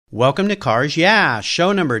Welcome to Cars Yeah,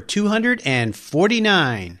 show number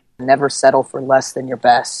 249. Never settle for less than your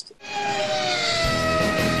best.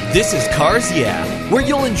 This is Cars Yeah, where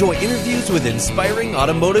you'll enjoy interviews with inspiring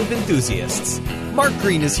automotive enthusiasts. Mark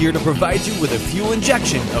Green is here to provide you with a fuel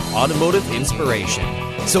injection of automotive inspiration.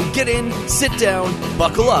 So get in, sit down,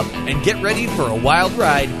 buckle up, and get ready for a wild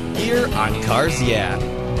ride here on Cars Yeah.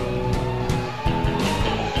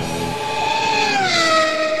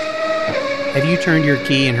 Have you turned your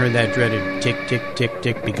key and heard that dreaded tick, tick, tick,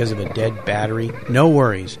 tick because of a dead battery? No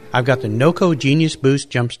worries. I've got the NOCO Genius Boost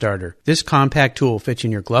Jump Starter. This compact tool fits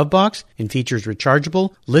in your glove box and features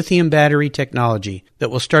rechargeable lithium battery technology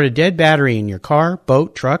that will start a dead battery in your car,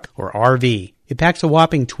 boat, truck, or RV. It packs a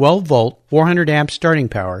whopping 12-volt, 400 amp starting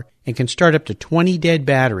power and can start up to 20 dead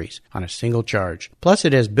batteries on a single charge. Plus,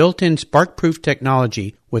 it has built-in spark-proof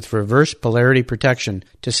technology with reverse polarity protection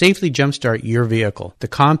to safely jumpstart your vehicle. The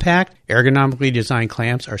compact, ergonomically designed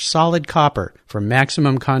clamps are solid copper for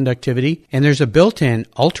maximum conductivity, and there's a built-in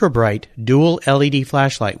ultra-bright dual LED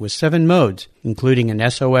flashlight with 7 modes, including an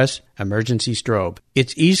SOS emergency strobe.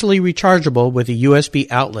 It's easily rechargeable with a USB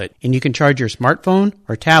outlet, and you can charge your smartphone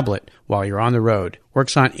or tablet while you're on the road.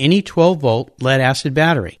 Works on any 12-volt lead-acid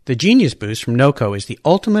battery. The Genius Boost from NOCO is the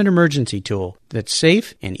ultimate emergency tool that's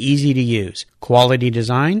safe and easy to use. Quality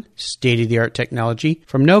design, state-of-the-art technology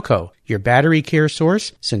from NOCO, your battery care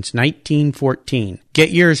source since 1914.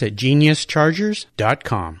 Get yours at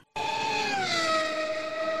geniuschargers.com.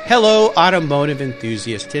 Hello, automotive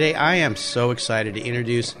enthusiasts. Today I am so excited to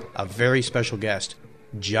introduce a very special guest,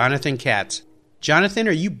 Jonathan Katz. Jonathan,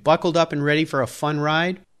 are you buckled up and ready for a fun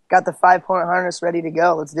ride? Got the 5-point harness ready to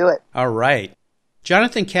go. Let's do it. All right.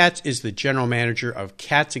 Jonathan Katz is the general manager of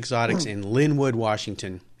Katz Exotics in Lynnwood,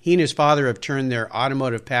 Washington. He and his father have turned their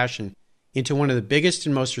automotive passion into one of the biggest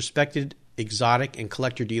and most respected exotic and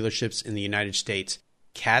collector dealerships in the United States.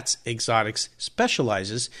 Katz Exotics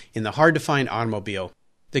specializes in the hard-to-find automobile.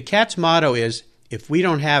 The Katz motto is, if we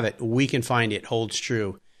don't have it, we can find it, holds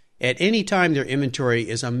true. At any time, their inventory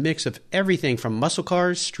is a mix of everything from muscle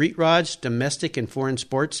cars, street rods, domestic and foreign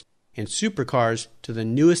sports, and supercars to the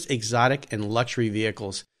newest exotic and luxury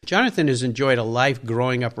vehicles. Jonathan has enjoyed a life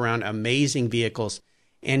growing up around amazing vehicles,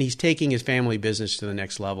 and he's taking his family business to the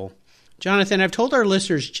next level. Jonathan, I've told our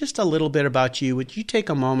listeners just a little bit about you. Would you take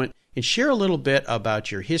a moment and share a little bit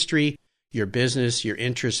about your history, your business, your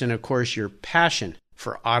interests, and of course, your passion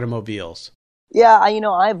for automobiles? Yeah,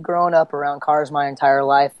 I've grown up around cars my entire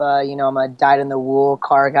life. I'm a dyed-in-the-wool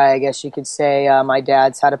car guy, I guess you could say. My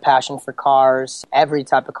dad's had a passion for cars, every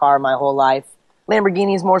type of car my whole life.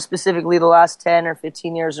 Lamborghinis more specifically the last 10 or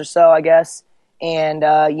 15 years or so, I guess. And,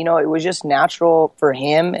 it was just natural for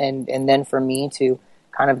him and then for me to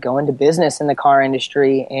kind of go into business in the car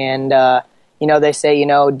industry. And, they say,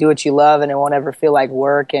 do what you love and it won't ever feel like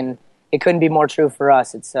work. And it couldn't be more true for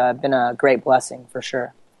us. It's been a great blessing for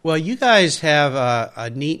sure. Well, you guys have a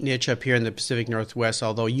neat niche up here in the Pacific Northwest,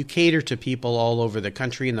 although you cater to people all over the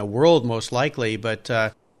country and the world most likely. But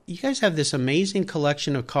you guys have this amazing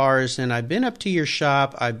collection of cars, and I've been up to your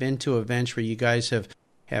shop. I've been to events where you guys have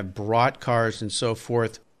brought cars and so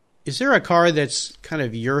forth. Is there a car that's kind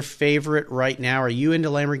of your favorite right now? Are you into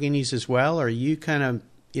Lamborghinis as well, or are you kind of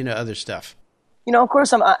into other stuff? Of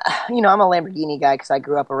course, I'm a Lamborghini guy because I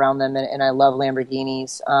grew up around them, and I love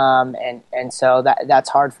Lamborghinis, and so that's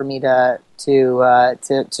hard for me to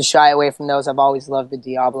shy away from those. I've always loved the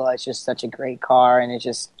Diablo. It's just such a great car, and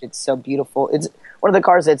it's so beautiful. It's one of the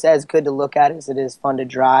cars that's as good to look at as it is fun to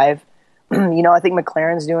drive. I think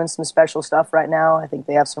McLaren's doing some special stuff right now. I think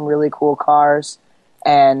they have some really cool cars.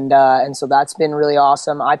 And so that's been really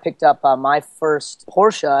awesome. I picked up my first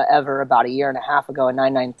Porsche ever about a year and a half ago, a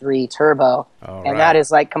 993 Turbo, and that has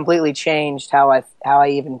like completely changed how I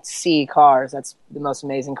even see cars. That's the most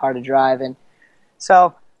amazing car to drive, and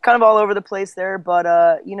so kind of all over the place there.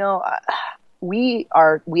 But we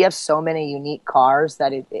have so many unique cars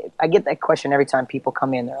that I get that question every time people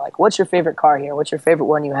come in. They're like, "What's your favorite car here? What's your favorite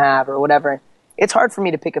one you have, or whatever?" It's hard for me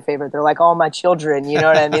to pick a favorite. They're like all my children, you know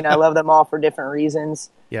what I mean? I love them all for different reasons.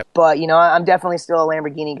 Yep. But, I'm definitely still a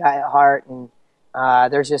Lamborghini guy at heart, and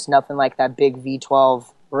there's just nothing like that big V12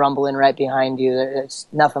 rumbling right behind you. It's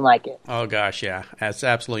nothing like it. Oh, gosh, yeah. That's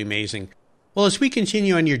absolutely amazing. Well, as we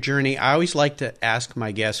continue on your journey, I always like to ask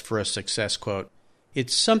my guests for a success quote.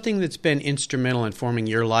 It's something that's been instrumental in forming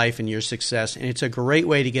your life and your success, and it's a great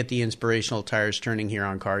way to get the inspirational tires turning here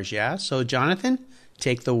on Cars Yeah. So, Jonathan,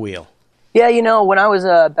 take the wheel. Yeah, when I was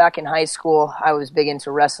back in high school, I was big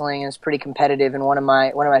into wrestling and was pretty competitive. And one of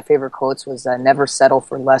my favorite quotes was, "Never settle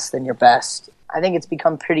for less than your best." I think it's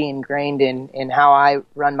become pretty ingrained in how I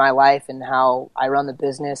run my life and how I run the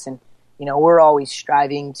business. And we're always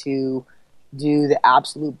striving to do the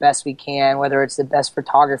absolute best we can, whether it's the best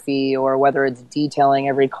photography or whether it's detailing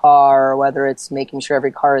every car or whether it's making sure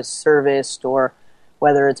every car is serviced or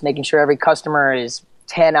whether it's making sure every customer is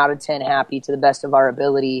 10 out of 10 happy to the best of our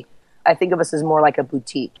ability. I think of us as more like a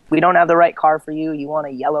boutique. If we don't have the right car for you, you want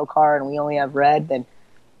a yellow car and we only have red, then,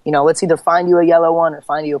 let's either find you a yellow one or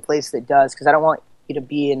find you a place that does, because I don't want you to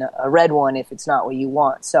be in a red one if it's not what you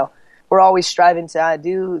want. So we're always striving to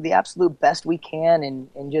do the absolute best we can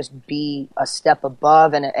and just be a step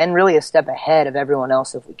above and really a step ahead of everyone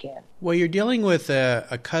else if we can. Well, you're dealing with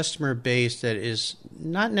a customer base that is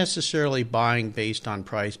not necessarily buying based on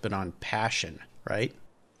price, but on passion, right?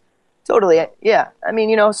 Totally, yeah. I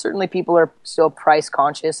mean, certainly people are still price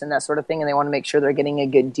conscious and that sort of thing, and they want to make sure they're getting a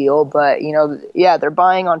good deal. But, they're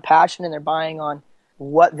buying on passion and they're buying on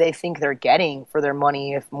what they think they're getting for their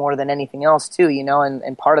money, if more than anything else, too,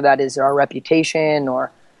 and part of that is our reputation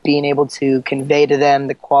or being able to convey to them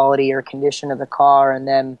the quality or condition of the car and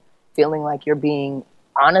them feeling like you're being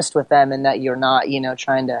honest with them and that you're not,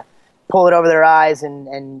 trying to pull it over their eyes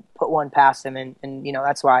and put one past them. And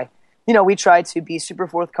that's why we try to be super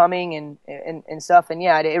forthcoming and stuff. And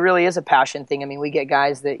yeah, it really is a passion thing. I mean, we get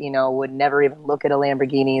guys that, would never even look at a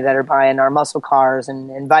Lamborghini that are buying our muscle cars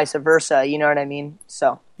and vice versa. You know what I mean?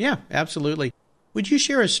 So. Yeah, absolutely. Would you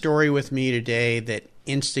share a story with me today that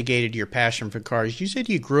instigated your passion for cars? You said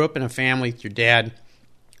you grew up in a family with your dad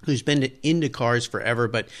who's been into cars forever,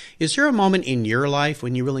 but is there a moment in your life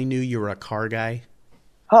when you really knew you were a car guy?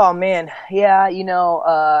 Oh, man. Yeah,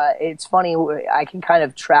 it's funny. I can kind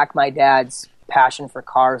of track my dad's passion for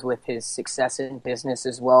cars with his success in business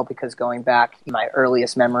as well, because going back my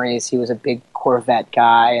earliest memories, he was a big Corvette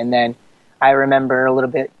guy. And then I remember a little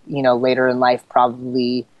bit, later in life,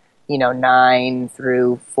 probably, 9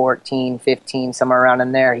 through 14, 15, somewhere around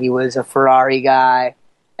in there, he was a Ferrari guy.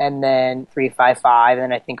 And then 355. And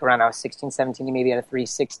then I think around I was 16, 17, he maybe had a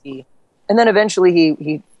 360. And then eventually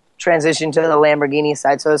he transitioned to the Lamborghini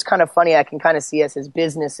side. So it's kind of funny. I can kind of see as his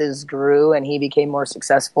businesses grew and he became more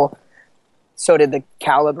successful, so did the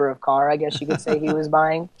caliber of car, I guess you could say, he was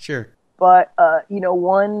buying. Sure. But,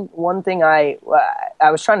 one thing I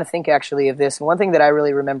was trying to think actually of this. And one thing that I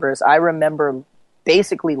really remember is I remember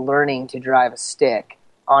basically learning to drive a stick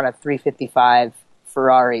on a 355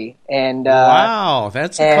 Ferrari. And wow,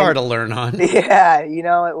 that's a car to learn on. Yeah,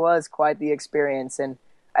 it was quite the experience. And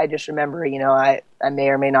I just remember, I may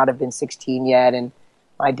or may not have been 16 yet, and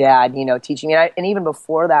my dad, teaching me. And even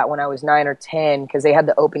before that, when I was 9 or 10, because they had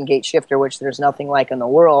the open gate shifter, which there's nothing like in the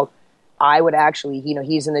world, I would actually,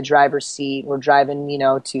 he's in the driver's seat, we're driving,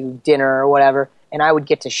 to dinner or whatever, and I would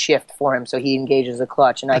get to shift for him. So he engages the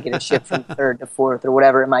clutch, and I get to shift from third to fourth or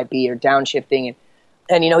whatever it might be, or downshifting.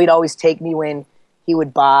 And he'd always take me when he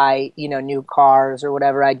would buy, new cars or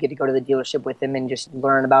whatever. I'd get to go to the dealership with him and just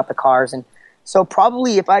learn about the cars. And so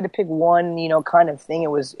probably if I had to pick one, kind of thing,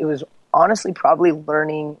 it was honestly probably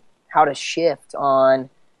learning how to shift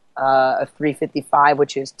on a 355,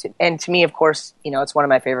 which is, and to me, of course, it's one of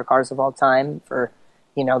my favorite cars of all time for,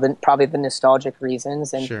 probably the nostalgic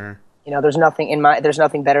reasons. And, sure. There's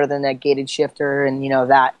nothing better than that gated shifter and,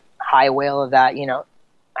 that high whale of that,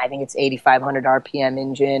 I think it's 8,500 RPM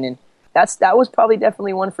engine. And that was probably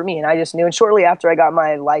definitely one for me. And I just knew. And shortly after I got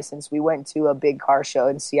my license, we went to a big car show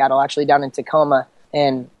in Seattle, actually down in Tacoma.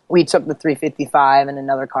 And we took the 355 and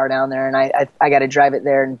another car down there. And I got to drive it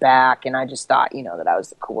there and back. And I just thought, that I was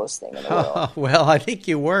the coolest thing in the world. Well, I think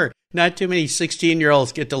you were. Not too many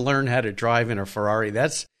 16-year-olds get to learn how to drive in a Ferrari.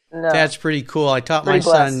 That's pretty cool. I taught my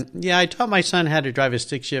son how to drive a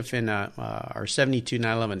stick shift in our 72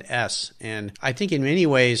 911S, and I think in many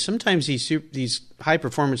ways sometimes these high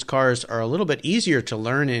performance cars are a little bit easier to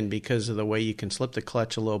learn in because of the way you can slip the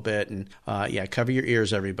clutch a little bit. And cover your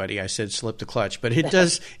ears, everybody. I said slip the clutch, but it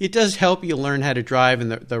does help you learn how to drive,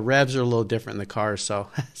 and the revs are a little different in the car. So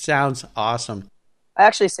sounds awesome. I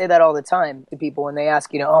actually say that all the time to people when they ask,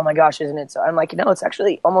 oh my gosh, isn't it so? I'm like, it's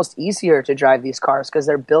actually almost easier to drive these cars because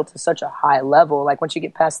they're built to such a high level. Like once you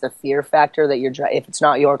get past the fear factor that if it's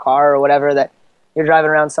not your car or whatever, that you're driving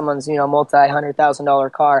around someone's,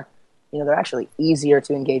 multi-$100,000 car, they're actually easier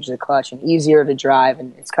to engage the clutch and easier to drive.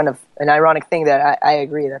 And it's kind of an ironic thing that I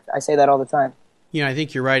agree that I say that all the time. I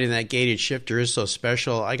think you're right. And that gated shifter is so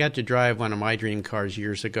special. I got to drive one of my dream cars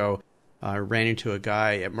years ago. I ran into a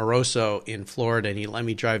guy at Moroso in Florida, and he let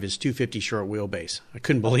me drive his 250 short wheelbase. I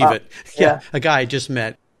couldn't believe it. Yeah, a guy I just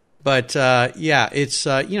met. But, it's,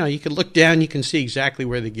 you can look down, you can see exactly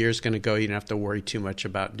where the gear's going to go. You don't have to worry too much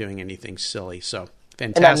about doing anything silly. So,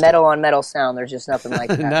 fantastic. And that metal-on-metal sound, there's just nothing like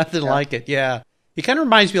that. Nothing like it, yeah. It kind of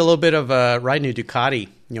reminds me a little bit of riding a Ducati,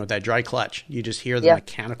 with that dry clutch. You just hear the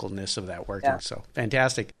mechanicalness of that working. Yeah. So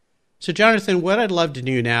fantastic. So Jonathan, what I'd love to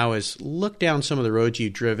do now is look down some of the roads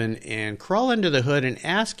you've driven and crawl under the hood and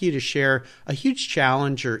ask you to share a huge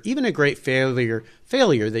challenge or even a great failure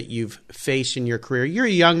that you've faced in your career. You're a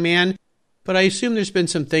young man, but I assume there's been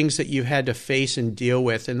some things that you've had to face and deal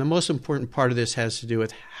with. And the most important part of this has to do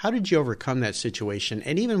with how did you overcome that situation?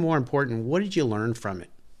 And even more important, what did you learn from it?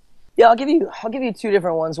 Yeah, I'll give you two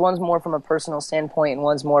different ones. One's more from a personal standpoint, and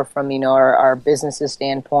one's more from our business's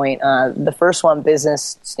standpoint. The first one,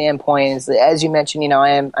 business standpoint, is as you mentioned. I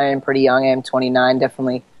am pretty young. I am 29,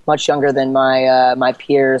 definitely much younger than my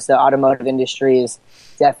peers. The automotive industry is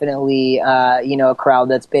definitely a crowd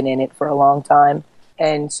that's been in it for a long time.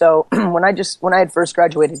 And so when I had first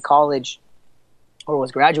graduated college, or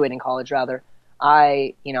was graduating college rather,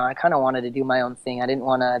 I kind of wanted to do my own thing. I didn't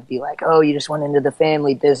want to be like, oh, you just went into the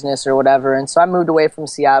family business or whatever. And so I moved away from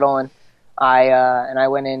Seattle, and I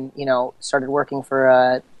went in, started working for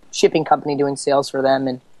a shipping company doing sales for them.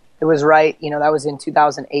 And it was right, that was in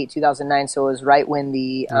 2008, 2009. So it was right when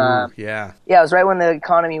it was right when the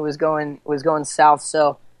economy was going south.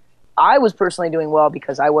 So I was personally doing well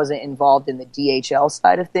because I wasn't involved in the DHL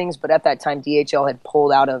side of things. But at that time, DHL had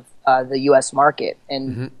pulled out of the U.S. market,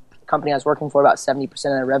 and company I was working for, about 70% of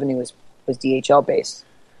their revenue was DHL based.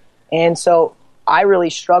 And so I really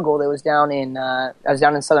struggled. I was down in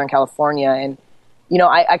Southern California, and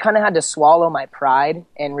I kind of had to swallow my pride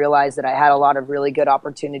and realize that I had a lot of really good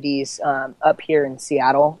opportunities up here in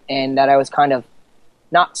Seattle, and that I was kind of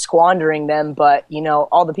not squandering them, but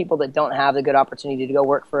all the people that don't have the good opportunity to go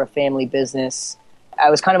work for a family business, I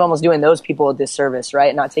was kind of almost doing those people a disservice,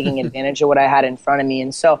 right? Not taking advantage of what I had in front of me.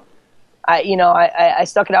 And so I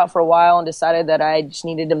stuck it out for a while and decided that I just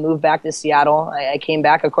needed to move back to Seattle. I came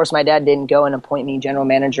back. Of course, my dad didn't go and appoint me general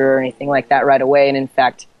manager or anything like that right away. And in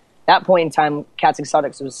fact, at that point in time, Cat's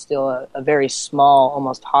Exotics was still a very small,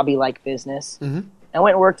 almost hobby-like business. Mm-hmm. I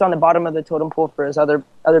went and worked on the bottom of the totem pole for his other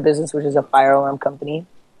business, which is a fire alarm company.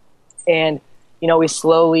 And, I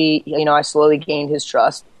slowly gained his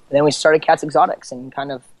trust. And then we started Cat's Exotics, and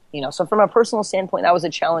kind of, so from a personal standpoint, that was a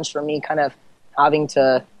challenge for me, kind of having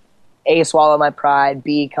to, A, swallow my pride,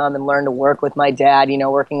 B, come and learn to work with my dad.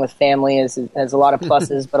 Working with family has a lot of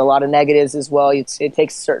pluses, but a lot of negatives as well. It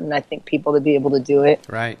takes certain, I think, people to be able to do it.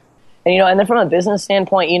 Right. And, and then from a business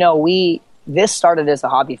standpoint, this started as a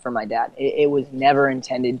hobby for my dad. It was never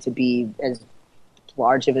intended to be as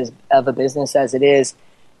large of a business as it is.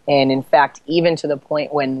 And in fact, even to the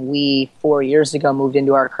point when we 4 years ago moved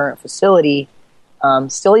into our current facility,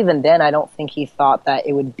 still even then, I don't think he thought that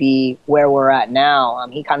it would be where we're at now.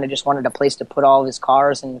 He kind of just wanted a place to put all of his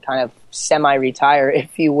cars and kind of semi-retire,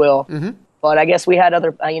 if you will. Mm-hmm. But I guess we had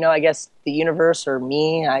other, I guess the universe or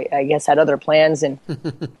me, I guess had other plans. And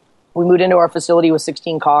we moved into our facility with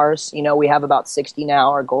 16 cars. We have about 60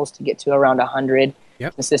 now. Our goal is to get to around 100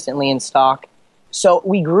 consistently in stock. So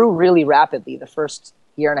we grew really rapidly the first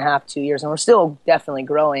year and a half, 2 years, and we're still definitely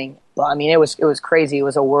growing. But it was crazy. It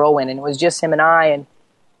was a whirlwind, and it was just him and I. And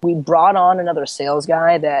we brought on another sales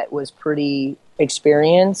guy that was pretty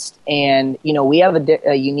experienced. And we have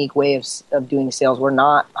a unique way of doing sales. We're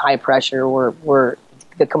not high pressure. We're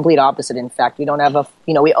the complete opposite. In fact, we don't have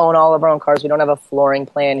we own all of our own cars. We don't have a flooring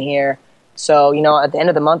plan here. So at the end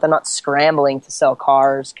of the month, I'm not scrambling to sell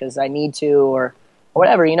cars because I need to or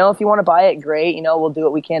whatever. If you want to buy it, great. We'll do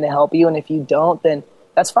what we can to help you. And if you don't, then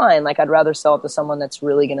that's fine. Like, I'd rather sell it to someone that's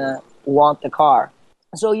really going to want the car.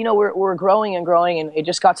 So, we're growing and growing, and it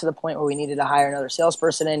just got to the point where we needed to hire another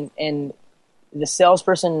salesperson, and the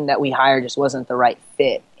salesperson that we hired just wasn't the right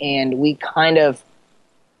fit. And we kind of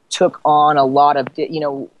took on a lot of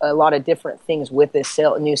different things with this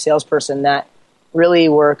new salesperson that really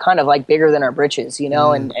were kind of like bigger than our britches,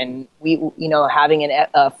 and we, having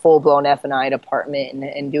a full-blown F&I department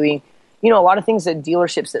and doing, a lot of things that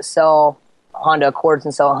dealerships that sell Honda Accords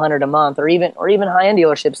and sell 100 a month, or even high-end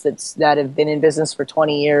dealerships that have been in business for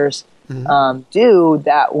 20 years do,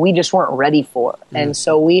 that we just weren't ready for. And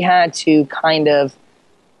so we had to kind of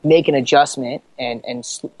make an adjustment and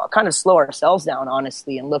kind of slow ourselves down,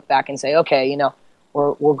 honestly, and look back and say, okay,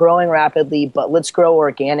 we're growing rapidly, but let's grow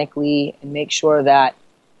organically and make sure that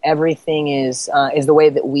everything is the way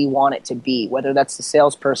that we want it to be, whether that's the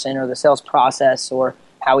salesperson or the sales process or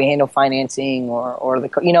how we handle financing or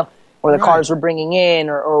the cars we're bringing in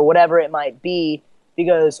or whatever it might be,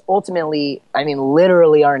 because ultimately,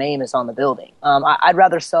 literally our name is on the building. I'd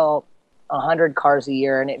rather sell 100 cars a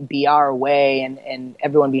year and it be our way and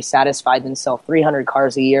everyone be satisfied than sell 300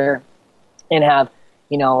 cars a year and have,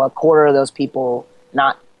 a quarter of those people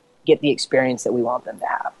not get the experience that we want them to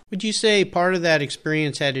have. Would you say part of that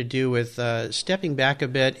experience had to do with stepping back a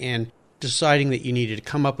bit and deciding that you needed to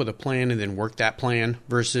come up with a plan and then work that plan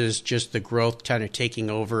versus just the growth kind of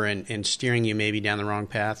taking over and steering you maybe down the wrong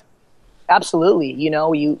path? Absolutely.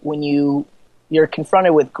 When you're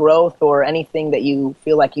confronted with growth or anything that you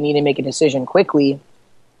feel like you need to make a decision quickly,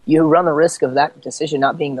 you run the risk of that decision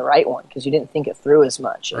not being the right one because you didn't think it through as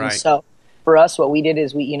much. Right. And so for us, what we did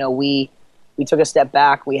is we took a step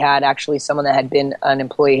back. We had actually someone that had been an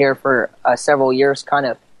employee here for several years kind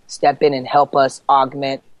of step in and help us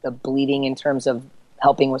augment the bleeding in terms of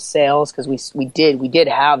helping with sales because we did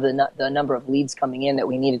have the number of leads coming in that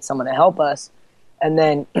we needed someone to help us. And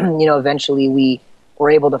then, eventually we were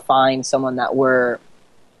able to find someone that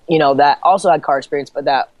that also had car experience, but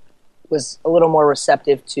that was a little more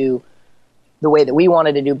receptive to the way that we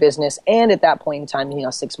wanted to do business. And at that point in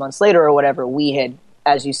time, 6 months later or whatever, we had,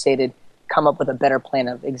 as you stated, come up with a better plan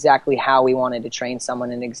of exactly how we wanted to train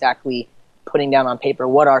someone and exactly putting down on paper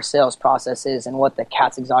what our sales process is and what the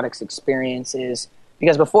Cats Exotics experience is.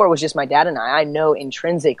 Because before it was just my dad and I know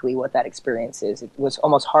intrinsically what that experience is. It was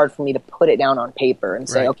almost hard for me to put it down on paper and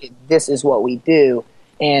say, okay, this is what we do.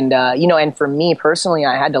 And, and for me personally,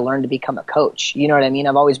 I had to learn to become a coach. You know what I mean?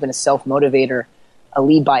 I've always been a self-motivator, a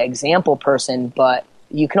lead by example person, but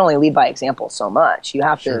you can only lead by example so much. You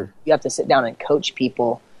have to sit down and coach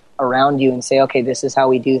people around you and say, okay, this is how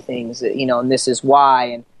we do things, and this is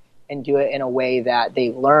why, and do it in a way that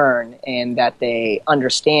they learn and that they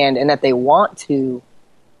understand and that they want to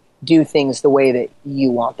do things the way that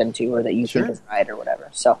you want them to or that you think is right or whatever.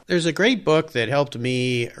 So there's a great book that helped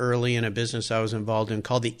me early in a business I was involved in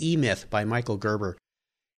called The E-Myth by Michael Gerber.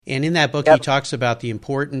 And in that book, he talks about the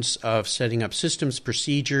importance of setting up systems,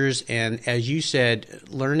 procedures, and as you said,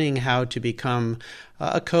 learning how to become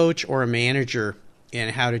a coach or a manager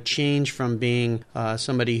and how to change from being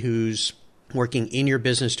somebody who's working in your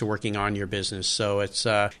business to working on your business. So it's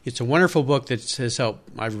a wonderful book that has helped.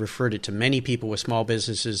 I've referred it to many people with small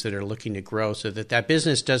businesses that are looking to grow so that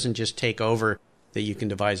business doesn't just take over, that you can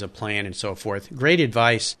devise a plan and so forth. Great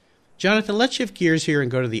advice. Jonathan, let's shift gears here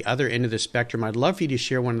and go to the other end of the spectrum. I'd love for you to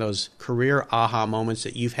share one of those career aha moments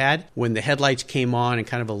that you've had when the headlights came on and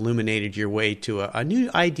kind of illuminated your way to a new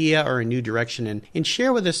idea or a new direction, and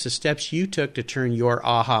share with us the steps you took to turn your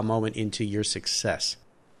aha moment into your success.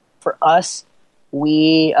 For us,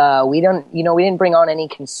 we didn't bring on any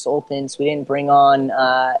consultants. We didn't bring on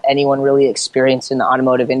anyone really experienced in the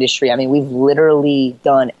automotive industry. I mean, we've literally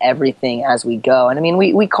done everything as we go. And I mean,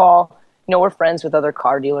 we call, we're friends with other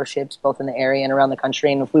car dealerships, both in the area and around the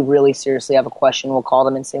country. And if we really seriously have a question, we'll call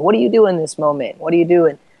them and say, what do you do in this moment? What do you do?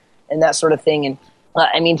 And that sort of thing.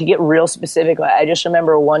 And to get real specific, I just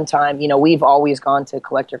remember one time, we've always gone to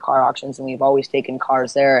collector car auctions and we've always taken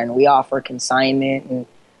cars there and we offer consignment and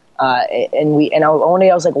one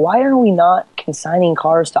day I was like, why are we not consigning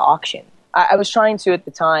cars to auction? I was trying to, at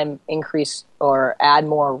the time, increase or add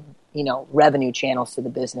more, revenue channels to the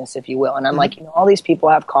business, if you will. And I'm like, all these people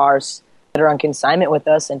have cars that are on consignment with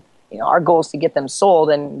us, and our goal is to get them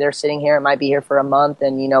sold. And they're sitting here; it might be here for a month,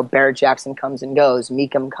 and Barrett Jackson comes and goes,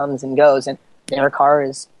 Mecum comes and goes, and their car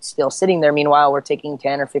is still sitting there. Meanwhile, we're taking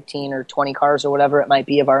 10 or 15 or 20 cars or whatever it might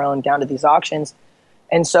be of our own down to these auctions.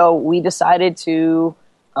 And so we decided to.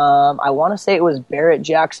 I want to say it was Barrett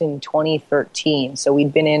Jackson 2013. So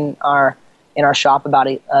we'd been in our shop about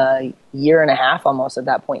a year and a half almost at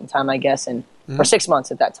that point in time, I guess, or 6 months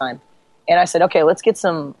at that time. And I said, okay, let's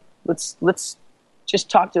just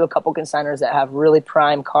talk to a couple consigners that have really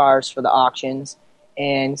prime cars for the auctions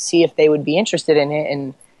and see if they would be interested in it.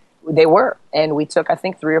 And they were. And we took, I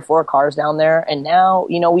think, 3 or 4 cars down there. And now,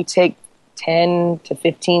 we take 10 to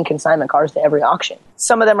 15 consignment cars to every auction.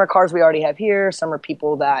 Some of them are cars we already have here. Some are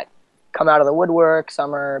people that come out of the woodwork.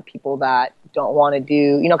 Some are people that don't want to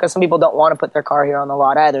do, because some people don't want to put their car here on the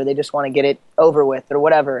lot either. They just want to get it over with or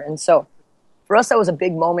whatever. And so for us, that was a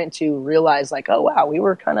big moment to realize like, oh, wow, we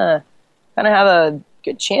were kind of have a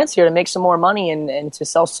good chance here to make some more money and to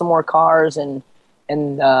sell some more cars and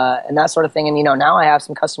that sort of thing. And, now I have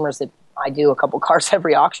some customers that I do a couple cars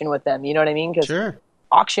every auction with them. You know what I mean? 'Cause sure.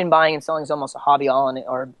 Auction buying and selling is almost a hobby all in it,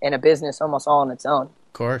 or in a business almost all on its own.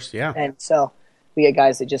 Of course, yeah. And so we get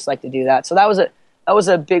guys that just like to do that. So that was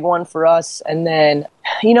a big one for us. And then,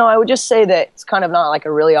 I would just say that it's kind of not like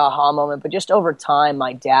a really aha moment, but just over time,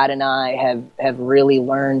 my dad and I have really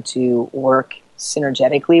learned to work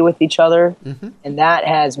synergetically with each other. Mm-hmm. And that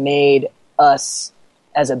has made us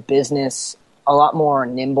as a business a lot more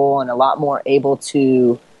nimble and a lot more able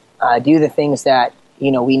to do the things that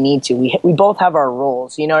we need to. We both have our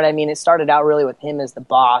roles. You know what I mean? It started out really with him as the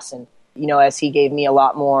boss, and as he gave me a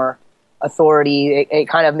lot more authority. It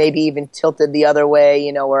kind of maybe even tilted the other way,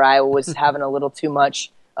 you know, where I was having a little too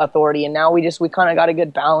much authority, and now we kind of got a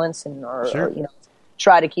good balance, and or you know,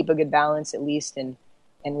 try to keep a good balance at least, and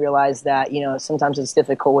realize that, you know, sometimes it's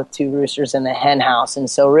difficult with two roosters in the hen house, and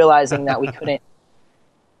so realizing that we couldn't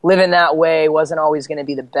live in that way wasn't always going to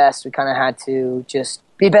be the best. We kind of had to just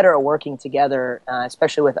be better at working together,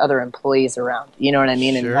 especially with other employees around. You know what I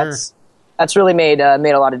mean? Sure. And that's really made a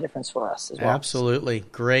lot of difference for us as well. Absolutely.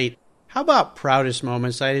 Great. How about proudest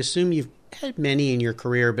moments? I assume you've had many in your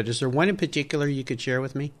career, but is there one in particular you could share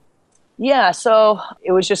with me? Yeah, so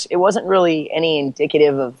it wasn't really any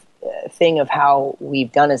indicative of thing of how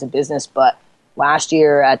we've done as a business, but last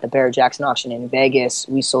year at the Barrett-Jackson auction in Vegas,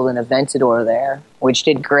 we sold an Aventador there, which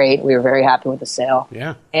did great. We were very happy with the sale.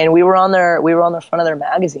 Yeah. And we were on the front of their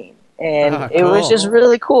magazine. And it was just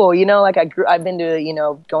really cool. You know, like I've been to, you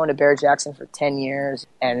know, going to Barrett-Jackson for 10 years,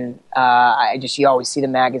 and you always see the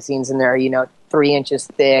magazines, and they're, you know, 3 inches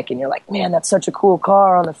thick, and you're like, man, that's such a cool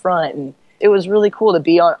car on the front. And it was really cool to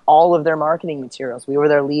be on all of their marketing materials. We were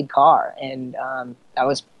their lead car, and that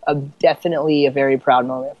was definitely a very proud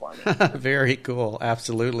moment for me. Very cool.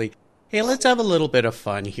 Absolutely. Hey, let's have a little bit of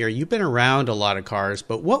fun here. You've been around a lot of cars,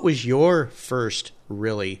 but what was your first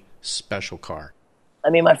really special car? I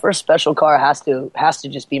mean, my first special car has to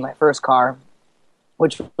just be my first car,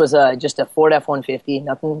 which was just a Ford F-150,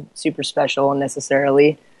 nothing super special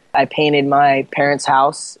necessarily. I painted my parents'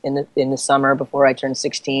 house in the summer before I turned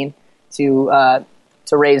 16 to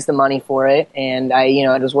raise the money for it, and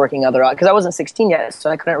I was working because I wasn't 16 yet, so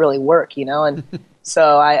I couldn't really work, you know, and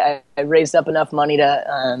so I raised up enough money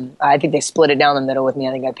to I think they split it down the middle with me.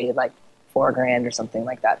 I think I paid like $4,000 or something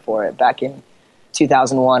like that for it back in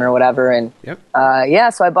 2001 or whatever, and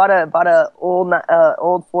so I bought a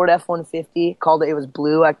old Ford F-150. It was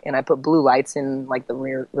blue, and I put blue lights in like the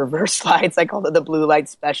rear reverse lights. I called it the blue light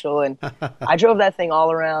special, and I drove that thing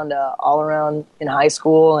all around in high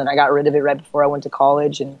school, and I got rid of it right before I went to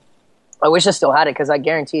college. And I wish I still had it, because I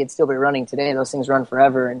guarantee it'd still be running today. Those things run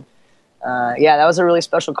forever, and that was a really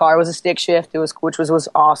special car. It was a stick shift, which was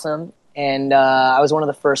awesome, and I was one of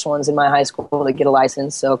the first ones in my high school to get a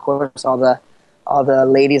license. So of course all the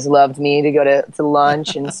ladies loved me to go to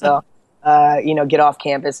lunch, and so, get off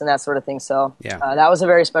campus and that sort of thing. So that was a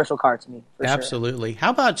very special car to me, for Absolutely. Sure. How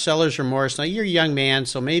about seller's remorse? Now, you're a young man,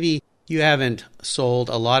 so maybe you haven't sold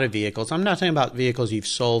a lot of vehicles. I'm not talking about vehicles you've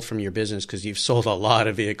sold from your business, because you've sold a lot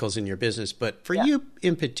of vehicles in your business. But for you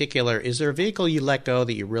in particular, is there a vehicle you let go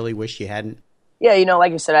that you really wish you hadn't? Yeah,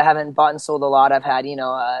 like you said, I haven't bought and sold a lot. I've had,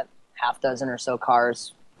 a half dozen or so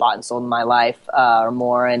cars bought and sold in my life or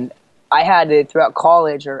more, and I had it throughout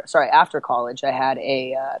college, after college, I had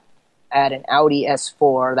an Audi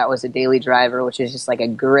S4 that was a daily driver, which is just like a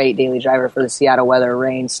great daily driver for the Seattle weather,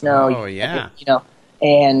 rain, snow. Oh, yeah.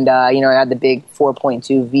 And it had the big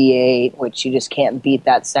 4.2 V8, which you just can't beat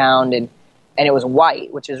that sound. And it was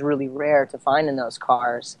white, which is really rare to find in those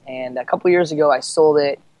cars. And a couple years ago, I sold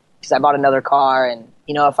it because I bought another car. And,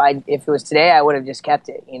 if it was today, I would have just kept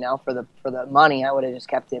it, for the money, I would have just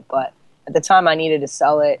kept it. But at the time, I needed to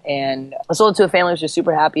sell it, and I sold it to a family who was just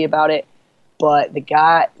super happy about it. But the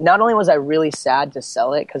guy, not only was I really sad to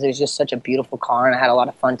sell it, because it was just such a beautiful car, and I had a lot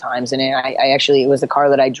of fun times in it. It was the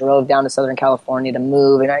car that I drove down to Southern California to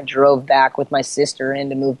move, and I drove back with my sister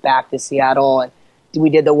to move back to Seattle, and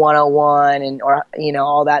we did the 101 and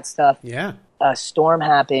all that stuff. Yeah. A storm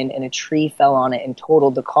happened, and a tree fell on it and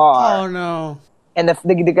totaled the car. Oh, no. And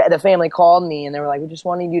the family called me, and they were like, "We just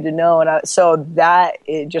wanted you to know." And so that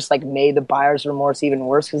it just like made the buyer's remorse even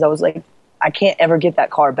worse, because I was like, I can't ever get that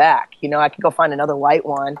car back. I could go find another white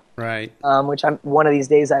one, right? Which one of these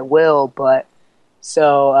days I will. But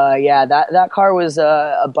so that car was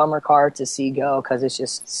a bummer car to see go, because it's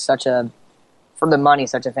just such a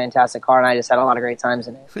fantastic car, and I just had a lot of great times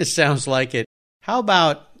in it. It sounds like it. How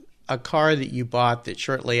about a car that you bought that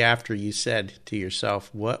shortly after you said to yourself,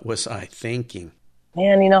 "What was I thinking?"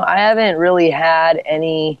 Man, I haven't really had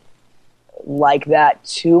any like that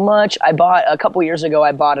too much. A couple years ago,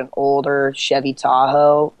 I bought an older Chevy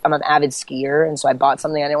Tahoe. I'm an avid skier, and so I bought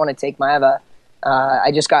something I didn't want to take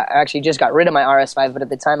I just got rid of my RS5, but at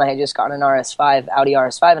the time I had just gotten an RS5, Audi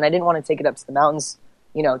RS5, and I didn't want to take it up to the mountains,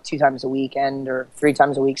 2 times a weekend or 3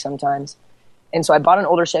 times a week sometimes. And so I bought an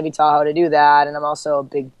older Chevy Tahoe to do that, and I'm also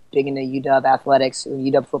big into UW athletics, or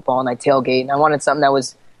UW football, and I tailgate, and I wanted something that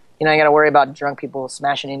was, I got to worry about drunk people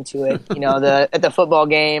smashing into it, at the football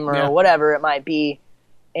game or whatever it might be.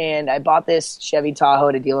 And I bought this Chevy Tahoe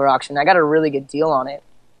at a dealer auction. I got a really good deal on it.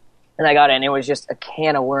 And I got it, and it was just a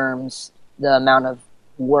can of worms, the amount of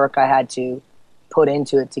work I had to put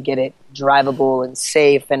into it to get it drivable and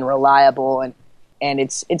safe and reliable. And and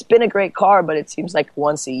it's been a great car, but it seems like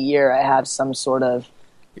once a year I have some sort of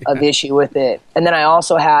issue with it. And then I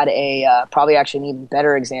also had probably actually an even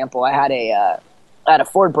better example. I had a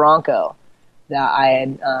Ford Bronco that I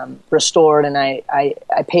had restored, and I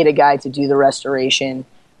paid a guy to do the restoration,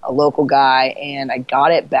 a local guy, and I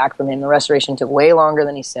got it back from him. The restoration took way longer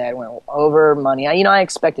than he said, went over money. I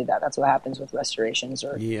expected that. That's what happens with restorations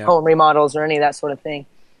or home remodels or any of that sort of thing.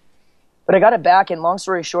 But I got it back, and long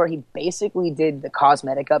story short, he basically did the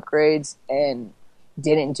cosmetic upgrades and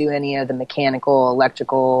didn't do any of the mechanical,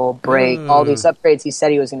 electrical, brake, all these upgrades he said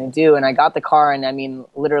he was going to do. And I got the car, and I mean,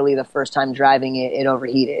 literally the first time driving it, it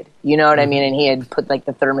overheated. You know what I mean? And he had put like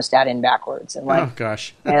the thermostat in backwards. And like, oh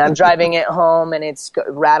gosh. and I'm driving it home, and it's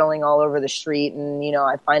rattling all over the street. And,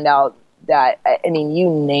 I find out that, I mean, you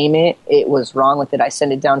name it, it was wrong with it. I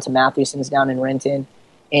send it down to Mathewson's down in Renton.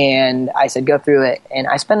 And I said, go through it. And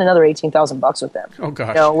I spent another $18,000 with them. Oh,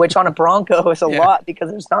 gosh. Which on a Bronco is a lot, because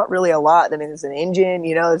there's not really a lot. I mean, it's an engine,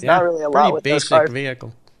 there's not really a lot with those cars.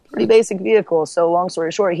 Pretty basic vehicle. So long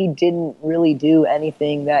story short, he didn't really do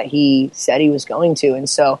anything that he said he was going to. And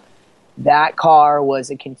so that car was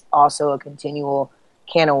also a continual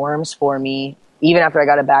can of worms for me. Even after I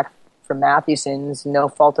got it back from Mathewson's, no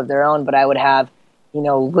fault of their own, but I would have, and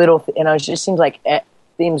it just seems like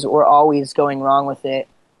things were always going wrong with it.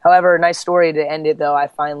 However, nice story to end it, though. I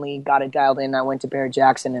finally got it dialed in. I went to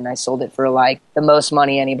Barrett-Jackson, and I sold it for, like, the most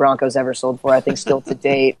money any Bronco's ever sold for, I think, still to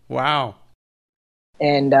date. Wow.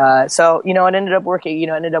 And so, it ended up working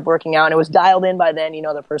out. And it was dialed in by then.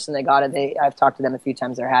 The person that got it, I've talked to them a few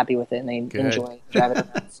times. They're happy with it, and they enjoy driving it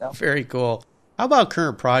around. So. Very cool. How about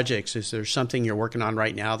current projects? Is there something you're working on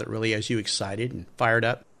right now that really has you excited and fired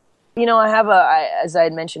up? I have as I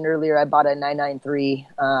had mentioned earlier, I bought a 993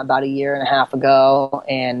 about a year and a half ago,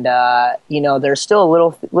 and there's still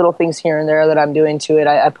little things here and there that I'm doing to it.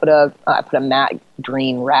 I put a matte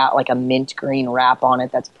green wrap, like a mint green wrap on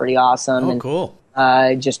it. That's pretty awesome. Oh, cool.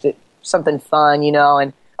 Just something fun,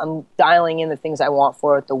 and I'm dialing in the things I want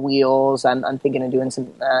for it. The wheels, I'm thinking of doing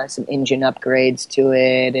some engine upgrades to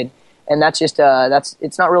it, and that's just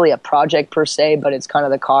it's not really a project per se, but it's kind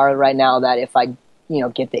of the car right now that if I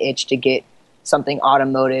get the itch to get something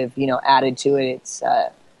automotive, added to it.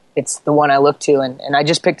 It's the one I look to. And I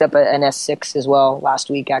just picked up an S6 as well last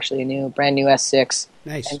week, actually, brand new S6.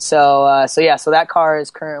 Nice. And so that car is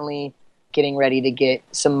currently getting ready to get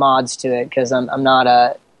some mods to it, because I'm not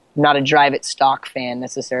a drive it stock fan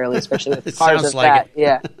necessarily, especially with cars of that.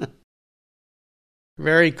 Yeah.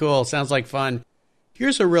 Very cool. Sounds like fun.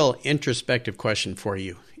 Here's a real introspective question for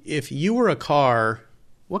you. If you were a car,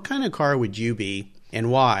 what kind of car would you be? And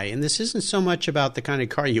why? And this isn't so much about the kind of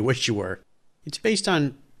car you wish you were. It's based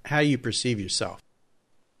on how you perceive yourself.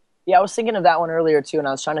 Yeah, I was thinking of that one earlier too, and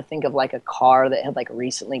I was trying to think of like a car that had like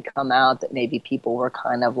recently come out that maybe people were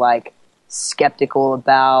kind of like skeptical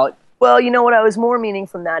about. Well, what I was more meaning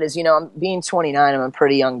from that is, I'm being 29, I'm a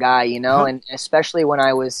pretty young guy, and especially when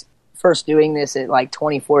I was first doing this at like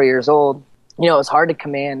 24 years old, it was hard to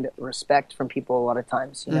command respect from people a lot of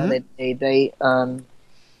times. They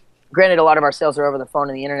granted, a lot of our sales are over the phone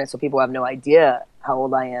and the internet, so people have no idea how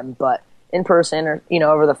old I am. But in person or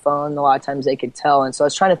over the phone, a lot of times they could tell. And so I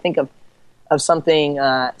was trying to think of something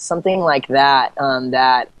like that. And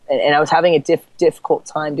I was having a difficult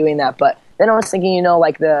time doing that. But then I was thinking,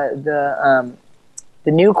 like the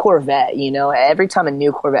new Corvette. Every time a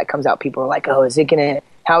new Corvette comes out, people are like, "Oh,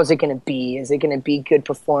 how is it gonna be? Is it gonna be good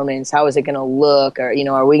performance? How is it gonna look? Or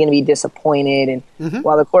are we gonna be disappointed?" And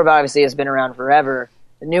while the Corvette obviously has been around forever,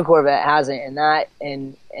 the new Corvette hasn't, and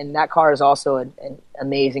that car is also an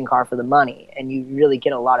amazing car for the money, and you really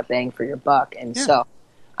get a lot of bang for your buck. And so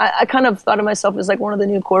I kind of thought of myself as like one of the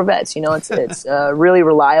new Corvettes. It's a really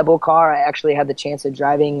reliable car. I actually had the chance of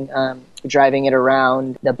driving it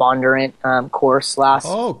around the Bondurant course last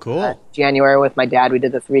January with my dad. We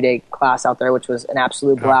did the 3-day class out there, which was an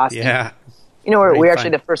absolute blast. Yeah. We're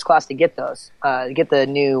actually the first class to get those, get the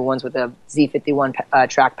new ones with the Z51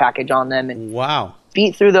 track package on them. And wow.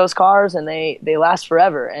 Beat through those cars, and they last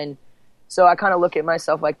forever. And so I kind of look at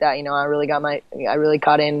myself like that. I really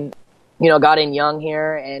got in young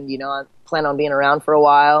here, and I plan on being around for a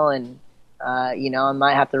while, and I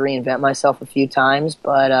might have to reinvent myself a few times,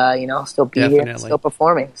 but I'll still be here, and still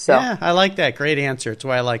performing. So yeah, I like that. Great answer. That's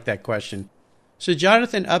why I like that question. So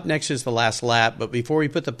Jonathan, up next is the last lap, but before we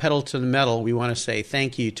put the pedal to the metal, we want to say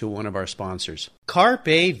thank you to one of our sponsors. Carpe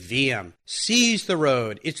Diem. Seize the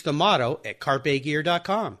road. It's the motto at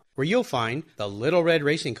CarpeGear.com, where you'll find The Little Red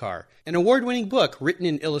Racing Car, an award-winning book written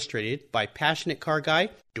and illustrated by passionate car guy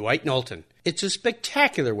Dwight Knowlton. It's a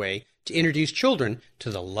spectacular way to introduce children to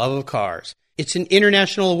the love of cars. It's an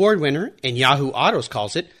international award winner, and Yahoo Autos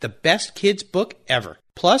calls it the best kids book ever.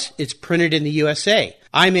 Plus, it's printed in the USA.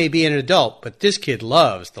 I may be an adult, but this kid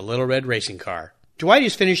loves the Little Red Racing Car. Dwight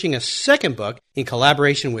is finishing a second book in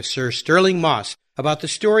collaboration with Sir Sterling Moss about the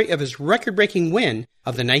story of his record-breaking win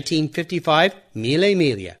of the 1955 Mille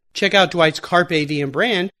Miglia. Check out Dwight's Carpe Diem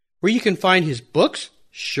brand, where you can find his books,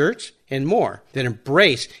 shirts, and more that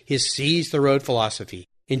embrace his Seize the Road philosophy.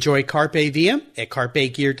 Enjoy Carpe Diem at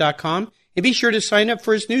carpegear.com and be sure to sign up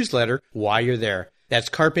for his newsletter while you're there. That's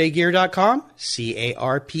carpegear.com,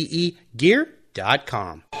 C-A-R-P-E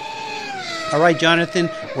gear.com. All right, Jonathan,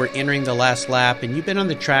 we're entering the last lap, and you've been on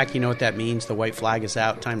the track. You know what that means. The white flag is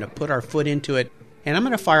out. Time to put our foot into it. And I'm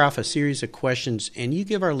going to fire off a series of questions, and you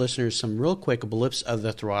give our listeners some real quick blips of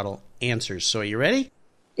the throttle answers. So are you ready?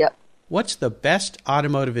 Yep. What's the best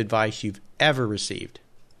automotive advice you've ever received?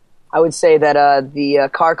 I would say that the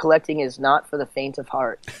car collecting is not for the faint of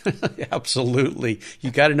heart. Absolutely.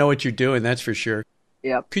 You got to know what you're doing, that's for sure.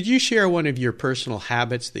 Yep. Could you share one of your personal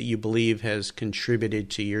habits that you believe has contributed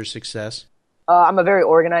to your success? I'm a very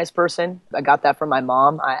organized person. I got that from my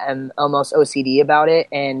mom. I am almost OCD about it,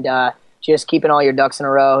 and just keeping all your ducks in a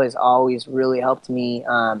row has always really helped me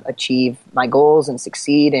achieve my goals and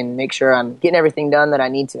succeed and make sure I'm getting everything done that I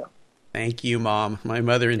need to. Thank you, Mom. My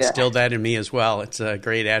mother instilled that in me as well. It's a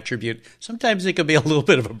great attribute. Sometimes it can be a little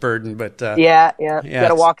bit of a burden, but... Yeah. You got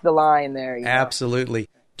to walk the line there. Absolutely.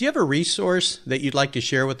 Do you have a resource that you'd like to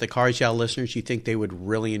share with the Cars Yeah listeners you think they would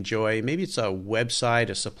really enjoy? Maybe it's a website,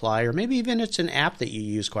 a supplier, maybe even it's an app that you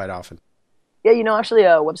use quite often. Yeah, actually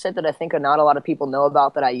a website that I think not a lot of people know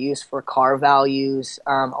about that I use for car values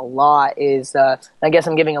a lot is, I guess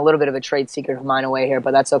I'm giving a little bit of a trade secret of mine away here,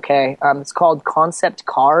 but that's okay. It's called Concept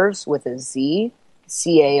Cars with a Z,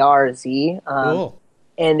 C-A-R-Z. Cool.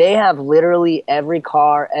 And they have literally every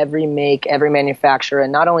car, every make, every manufacturer,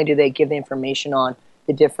 and not only do they give the information on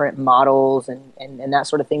the different models and that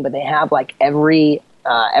sort of thing, but they have like every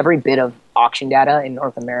bit of auction data in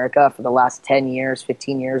North America for the last 10 years,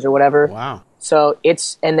 15 years or whatever. Wow. So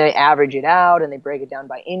and they average it out and they break it down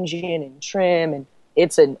by engine and trim, and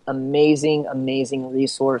it's an amazing, amazing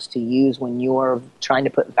resource to use when you're trying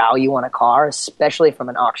to put value on a car, especially from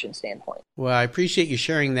an auction standpoint. Well, I appreciate you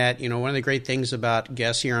sharing that. One of the great things about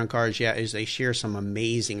guests here on Cars Yeah is they share some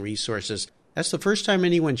amazing resources. That's the first time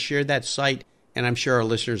anyone shared that site. And I'm sure our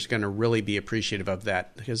listeners are going to really be appreciative of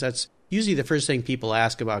that, because that's usually the first thing people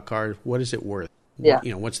ask about cars. What is it worth? Yeah.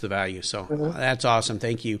 What's the value? So That's awesome.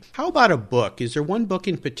 Thank you. How about a book? Is there one book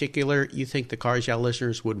in particular you think the Cars Yeah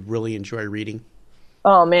listeners would really enjoy reading?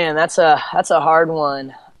 Oh man, that's a hard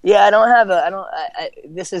one. Yeah,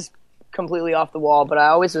 this is completely off the wall, but I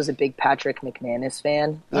always was a big Patrick McManus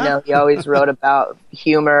fan. He always wrote about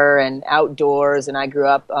humor and outdoors, and I grew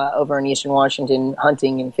up over in Eastern Washington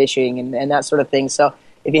hunting and fishing and that sort of thing. So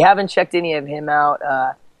if you haven't checked any of him out,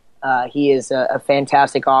 he is a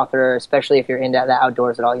fantastic author, especially if you're into the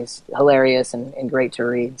outdoors at all. He's hilarious and great to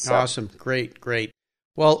read. So. Awesome. Great.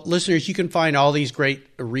 Well, listeners, you can find all these great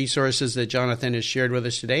resources that Jonathan has shared with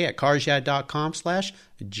us today at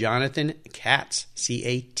carsyeah.com/Jonathan Katz.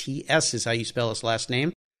 C-A-T-S is how you spell his last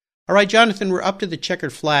name. All right, Jonathan, we're up to the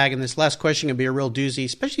checkered flag, and this last question can be a real doozy,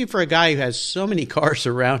 especially for a guy who has so many cars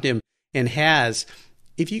around him and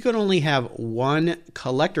if you could only have one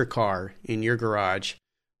collector car in your garage,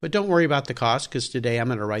 but don't worry about the cost because today I'm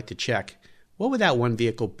going to write the check, what would that one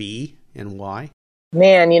vehicle be and why?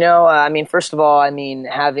 Man, first of all,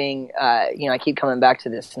 having, I keep coming back to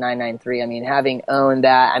this 993. Having owned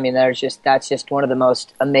that, that's just one of the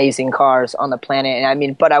most amazing cars on the planet.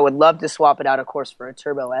 And but I would love to swap it out, of course, for a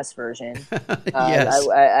Turbo S version. Yes.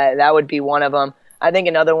 That would be one of them. I think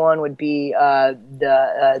another one would be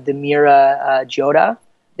the Miura Jota.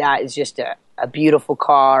 That is just a beautiful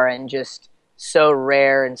car and just so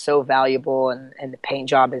rare and so valuable, and the paint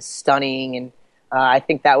job is stunning, and I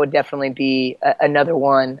think that would definitely be another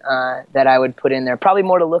one that I would put in there. Probably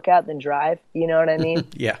more to look at than drive. You know what I mean?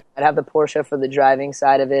 Yeah. I'd have the Porsche for the driving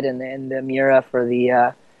side of it, and the Miura for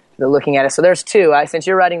the looking at it. So there's two. Since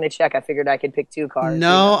you're writing the check, I figured I could pick two cars.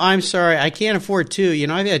 No, I'm sorry. I can't afford two.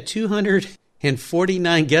 I've had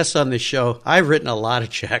 249 guests on this show. I've written a lot of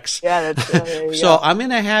checks. Yeah, that's so I'm going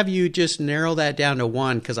to have you just narrow that down to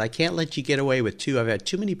one because I can't let you get away with two. I've had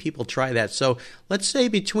too many people try that. So let's say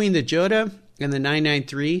between the Jota and the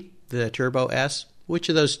 993, the Turbo S, which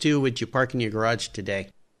of those two would you park in your garage today?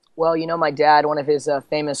 Well, my dad, one of his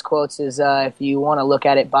famous quotes is, if you want to look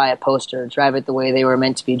at it, buy a poster, drive it the way they were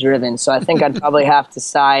meant to be driven. So I think I'd probably have to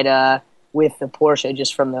side with the Porsche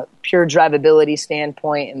just from the pure drivability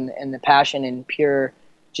standpoint and the passion and pure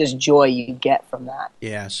just joy you get from that.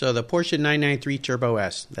 Yeah, so the Porsche 993 Turbo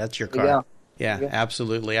S, that's your car. There you go. Yeah,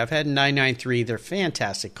 absolutely. I've had 993. They're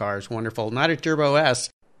fantastic cars. Wonderful. Not a Turbo S.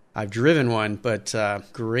 I've driven one, but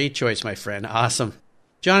great choice, my friend. Awesome.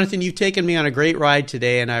 Jonathan, you've taken me on a great ride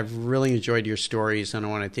today, and I've really enjoyed your stories, and I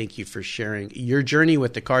want to thank you for sharing your journey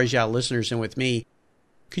with the Cars Yeah listeners and with me.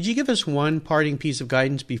 Could you give us one parting piece of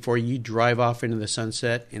guidance before you drive off into the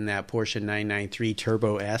sunset in that Porsche 993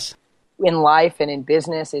 Turbo S? In life and in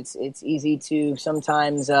business, it's easy to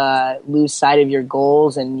sometimes lose sight of your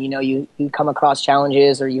goals, and you come across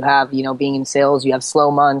challenges, or you have being in sales, you have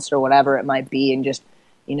slow months or whatever it might be, and just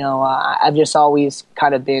I've just always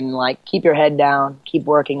kind of been like, keep your head down, keep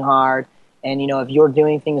working hard, and if you're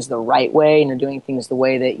doing things the right way and you're doing things the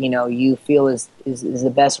way that you feel is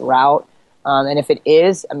the best route, and if it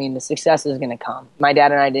is, I mean, the success is going to come. My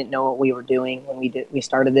dad and I didn't know what we were doing when we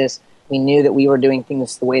started this. We knew that we were doing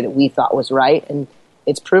things the way that we thought was right, and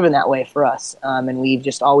it's proven that way for us. And we've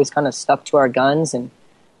just always kind of stuck to our guns, and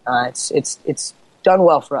it's done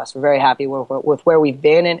well for us. We're very happy with where we've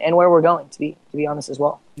been and where we're going, to be honest as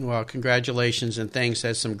well. Well, congratulations and thanks.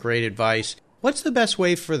 That's some great advice. What's the best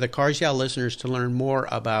way for the Cars Yeah listeners to learn more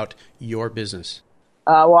about your business?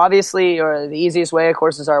 Well, obviously, or the easiest way, of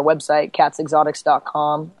course, is our website,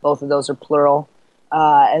 katzexotics.com. Both of those are plural.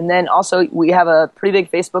 And then also we have a pretty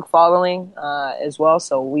big Facebook following as well,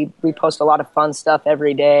 so we post a lot of fun stuff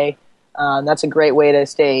every day. That's a great way to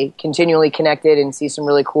stay continually connected and see some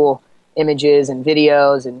really cool images and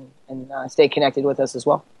videos and stay connected with us as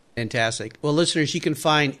well. Fantastic. Well, listeners, you can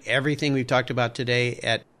find everything we've talked about today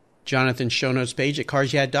at Jonathan's show notes page at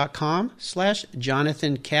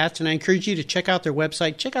carsyeah.com/Jonathan Katz, and I encourage you to check out their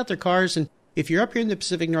website, check out their cars, and if you're up here in the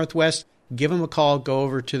Pacific Northwest, give them a call, go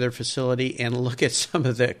over to their facility, and look at some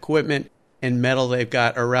of the equipment and metal they've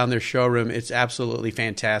got around their showroom. It's absolutely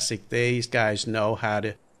fantastic. These guys know how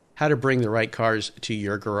to bring the right cars to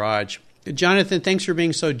your garage. Jonathan, thanks for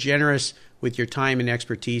being so generous with your time and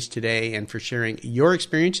expertise today and for sharing your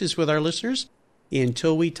experiences with our listeners.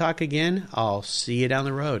 Until we talk again, I'll see you down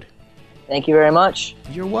the road. Thank you very much.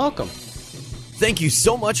 You're welcome. Thank you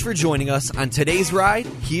so much for joining us on today's ride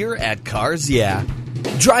here at Cars Yeah.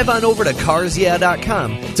 Drive on over to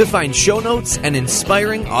carsyeah.com to find show notes and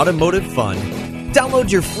inspiring automotive fun.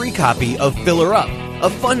 Download your free copy of Filler Up, a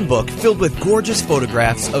fun book filled with gorgeous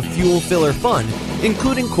photographs of fuel filler fun,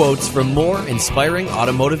 including quotes from more inspiring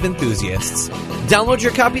automotive enthusiasts. Download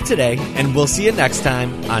your copy today, and we'll see you next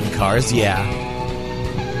time on Cars Yeah.